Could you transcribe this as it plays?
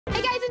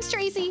name's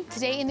Tracy.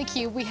 Today in the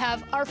Cube, we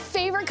have our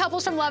favorite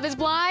couples from Love is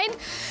Blind.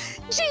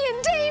 G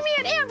and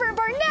Damian, Amber,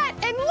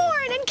 Barnett, and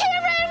Lauren, and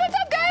Cameron. What's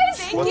up,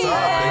 guys? What's up?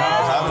 Thank you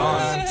for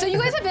having us. So you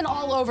guys have been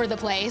all over the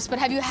place, but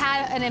have you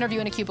had an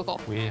interview in a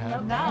cubicle? We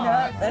have.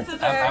 No, that's the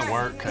first. At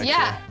work, actually.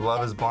 Yeah.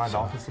 Love is Blind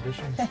Office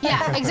Edition.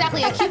 Yeah,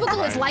 exactly. A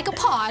cubicle is like a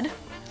pod,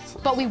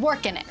 but we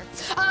work in it.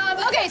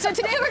 Okay, so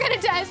today we're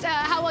gonna test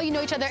how well you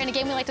know each other in a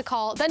game we like to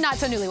call the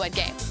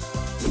Not-So-Newlywed-Game.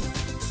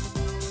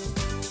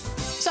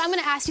 So I'm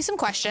gonna ask you some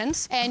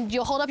questions, and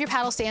you'll hold up your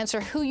paddles to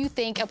answer who you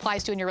think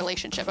applies to in your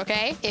relationship,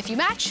 okay? If you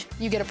match,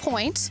 you get a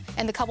point,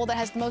 and the couple that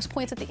has the most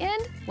points at the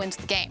end wins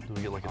the game. Do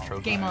we get like a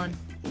trophy? Game on.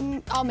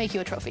 I'll make you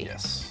a trophy.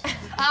 Yes.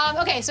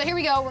 Okay, so here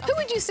we go. Who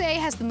would you say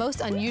has the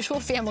most unusual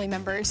family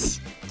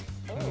members?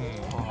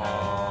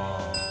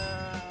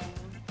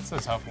 It's a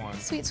tough one.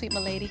 Sweet, sweet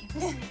milady.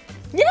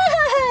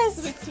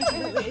 Yes!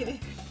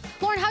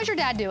 Lauren, how's your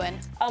dad doing?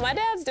 Oh, my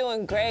dad's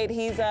doing great.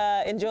 He's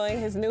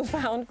enjoying his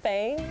newfound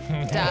fame.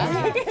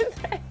 Duh.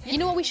 You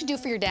know what we should do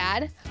for your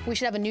dad? We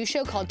should have a new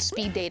show called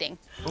Speed Dating.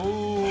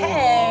 Ooh.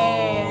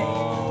 Hey!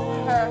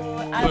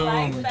 I Boom,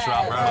 like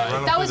drop that.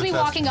 right. That was me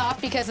walking off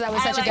because that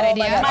was such a good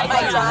idea. I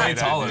thought you were way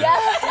taller.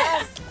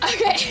 Yes!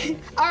 Okay.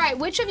 All right,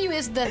 which of you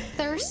is the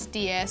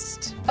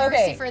thirstiest?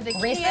 Okay, For the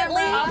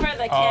recently? Over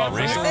the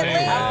camera. Recently?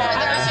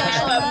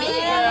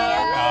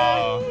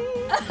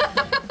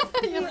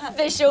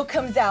 The show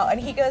comes out and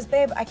he goes,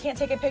 babe, I can't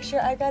take a picture.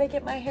 I gotta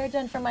get my hair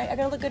done I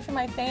gotta look good for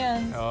my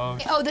fans.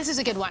 Oh, this is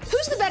a good one.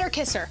 Who's the better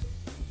kisser?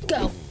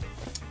 Go.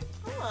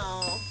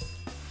 Oh.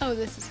 Oh,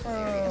 this is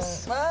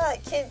hilarious.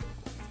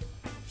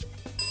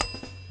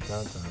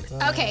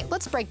 Okay,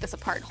 let's break this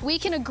apart. We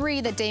can agree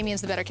that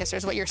Damian's the better kisser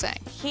is what you're saying.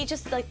 He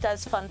just like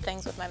does fun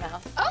things with my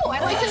mouth. Oh,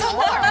 I'd like to know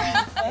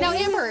more. Now,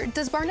 Amber,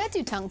 does Barnett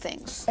do tongue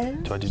things?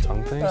 Do I do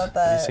tongue things?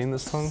 Have you seen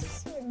this tongue?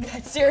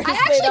 Seriously, I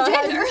actually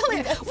did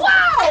earlier.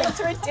 Wow! It's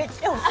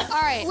ridiculous.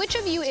 All right, which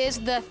of you is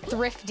the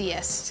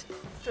thriftiest?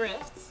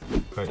 Thrift.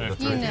 You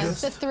know,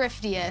 the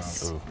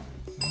thriftiest.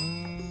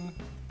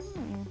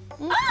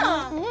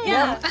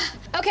 Yeah.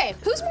 Okay,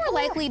 who's more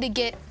likely to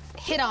get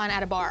hit on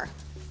at a bar?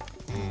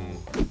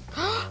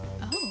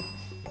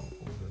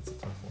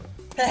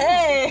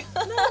 Hey!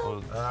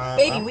 I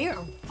Baby, we are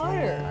on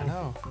fire.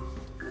 know.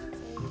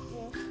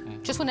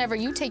 Just whenever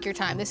you take your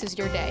time, this is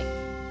your day.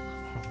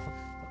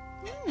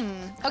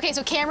 Okay,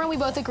 so Cameron, we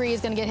both agree, is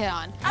gonna get hit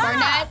on.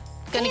 Barnett,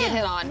 gonna get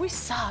hit on. We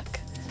suck.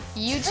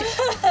 You two.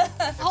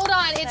 Hold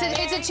on,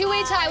 it's a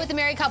two-way tie with the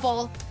married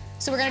couple,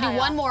 so we're gonna do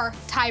one more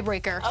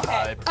tiebreaker.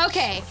 Okay.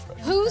 Okay,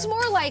 who's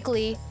more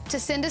likely to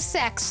send a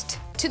sext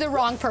to the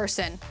wrong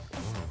person?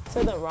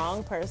 To the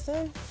wrong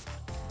person?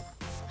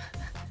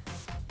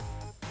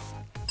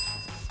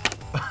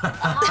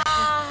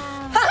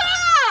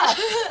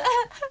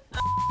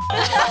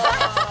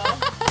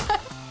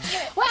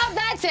 Well,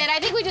 that's it. I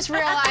think we just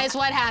realized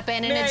what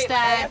happened, and it's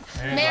that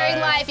married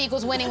life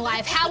equals winning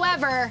life.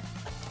 However,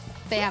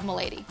 they have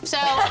Milady. So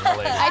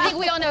I think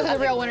we all know who the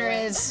real winner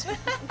is.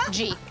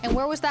 G. And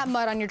where was that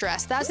mud on your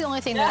dress? That's the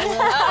only thing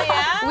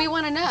that we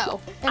want to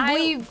know. And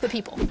believe the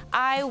people.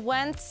 I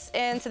went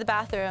into the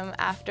bathroom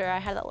after I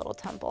had that little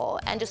tumble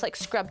and just like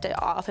scrubbed it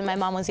off. And my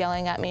mom was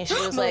yelling at me. She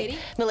was like,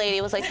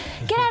 Milady was like,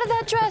 get out of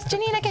that dress,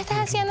 Giannina, que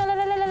estás haciendo, la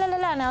la la la la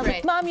la. And I was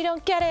like, Mom, you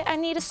don't get it. I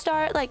need to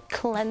start like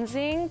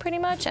cleansing pretty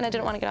much. And I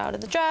didn't want to get out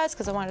of the dress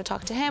because I wanted to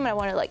talk to him and I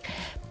wanted to like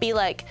be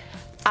like,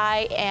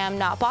 I am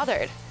not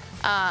bothered.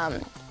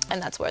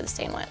 And that's where the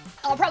stain went.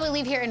 I'll probably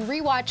leave here and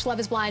rewatch Love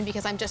is Blind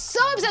because I'm just so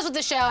obsessed with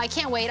the show. I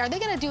can't wait. Are they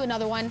gonna do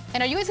another one?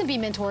 And are you guys gonna be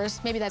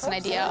mentors? Maybe that's an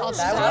idea. That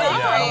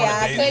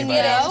would be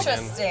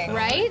interesting.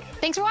 Right?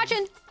 Thanks for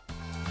watching.